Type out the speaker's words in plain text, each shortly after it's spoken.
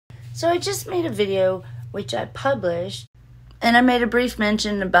So I just made a video, which I published, and I made a brief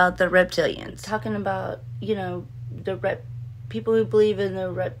mention about the reptilians, talking about, you know, people who believe in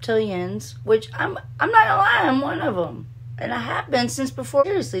the reptilians, which I'm not gonna lie, I'm one of them. And I have been since before.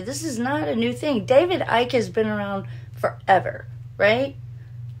 Seriously, this is not a new thing. David Icke has been around forever, right?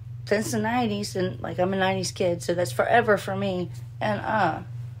 Since the 90s, and like I'm a 90s kid, so that's forever for me. And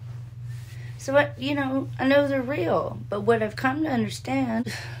so what, you know, I know they're real, but what I've come to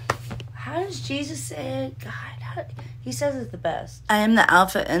understand, how does Jesus say it? God, he says it the best. I am the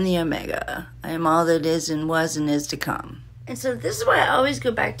Alpha and the Omega. I am all that is and was and is to come. And so this is why I always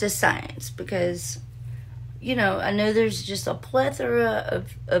go back to science, because, you know, I know there's just a plethora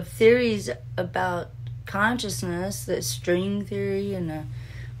of theories about consciousness, the string theory and the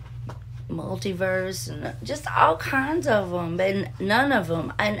multiverse and just all kinds of them, but none of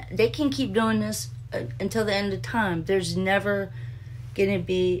them, and they can keep doing this until the end of time. There's never going to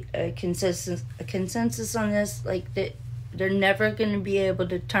be a consensus on this. Like, they're never going to be able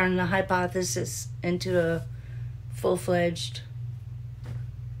to turn the hypothesis into a full-fledged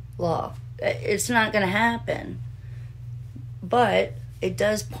law. It's not going to happen. But it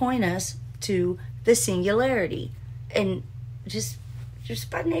does point us to the singularity. And just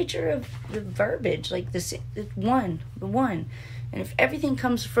by nature of the verbiage, like the one. And if everything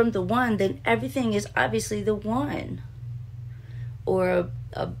comes from the one, then everything is obviously the one. Or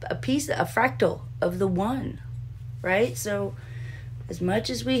a piece, a fractal of the one, right? So as much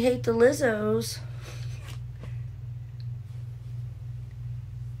as we hate the Lizzos,